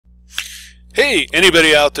Hey,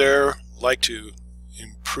 anybody out there like to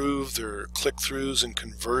improve their click-throughs and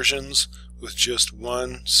conversions with just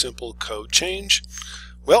one simple code change?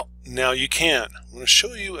 Well, now you can. I'm going to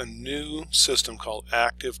show you a new system called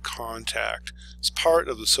Active Contact. It's part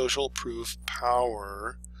of the Social Proof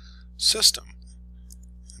Power system.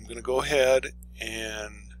 I'm going to go ahead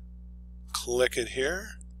and click it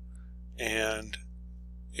here, and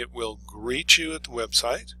it will greet you at the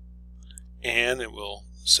website, and it will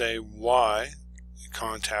say why you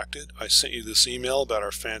contacted. I sent you this email about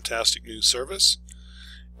our fantastic new service,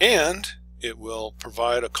 and it will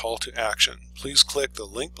provide a call to action. Please click the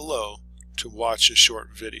link below to watch a short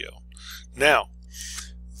video. Now,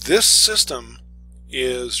 this system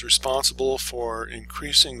is responsible for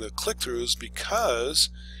increasing the click-throughs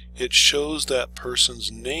because it shows that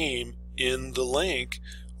person's name in the link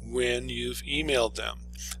when you've emailed them.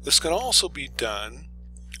 This can also be done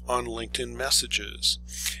on LinkedIn messages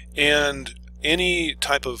and any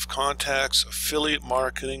type of contacts, affiliate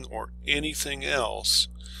marketing, or anything else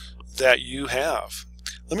that you have.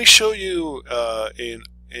 Let me show you an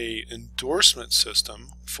endorsement system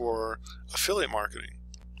for affiliate marketing.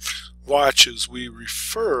 Watch as we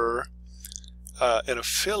refer an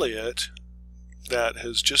affiliate that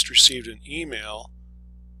has just received an email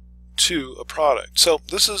to a product. So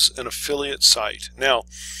this is an affiliate site. Now,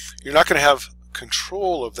 you're not going to have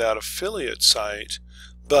control of that affiliate site,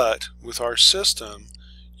 but with our system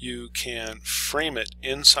you can frame it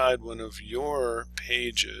inside one of your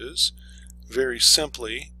pages very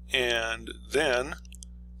simply, and then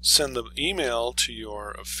send the email to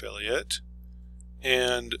your affiliate,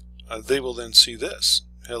 and they will then see this: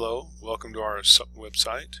 hello, welcome to our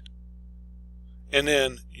website, and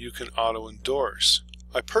then you can auto endorse.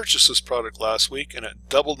 I purchased this product last week and it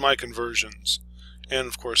doubled my conversions. And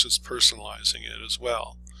of course it's personalizing it as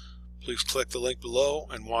well. Please click the link below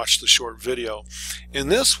and watch the short video. In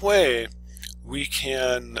this way we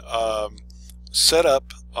can set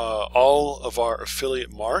up all of our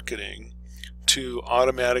affiliate marketing to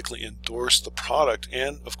automatically endorse the product,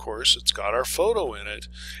 and of course it's got our photo in it,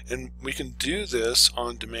 and we can do this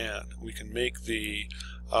on demand. We can make the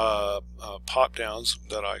pop downs,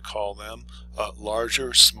 that I call them,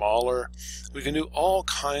 larger, smaller. We can do all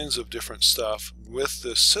kinds of different stuff with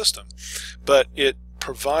this system, but it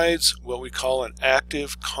provides what we call an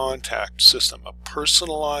active contact system, a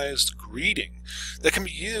personalized greeting that can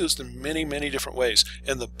be used in many different ways.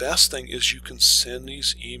 And the best thing is you can send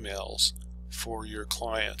these emails for your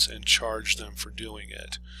clients and charge them for doing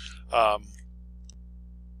it. I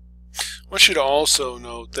want you to also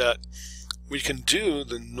note that we can do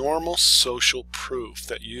the normal social proof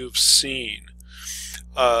that you've seen.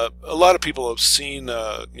 A lot of people have seen,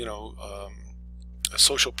 a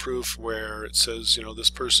social proof where it says, this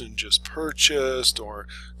person just purchased, or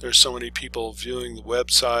there's so many people viewing the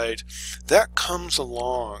website. That comes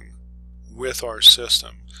along with our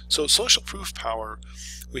system. So Social Proof Power,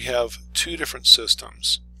 we have two different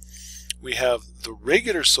systems. We have the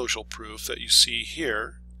regular social proof that you see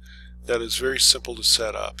here, that is very simple to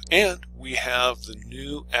set up, and we have the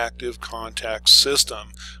new Active Contact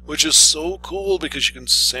system, which is so cool because you can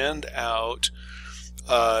send out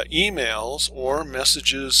emails or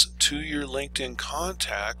messages to your LinkedIn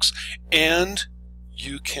contacts, and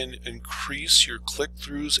you can increase your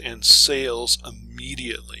click-throughs and sales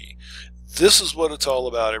immediately. This is what it's all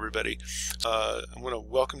about, everybody. I want to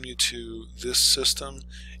welcome you to this system,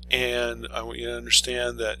 and I want you to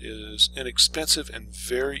understand that it is inexpensive and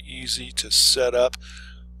very easy to set up.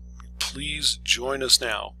 Please join us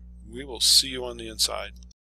now. We will see you on the inside.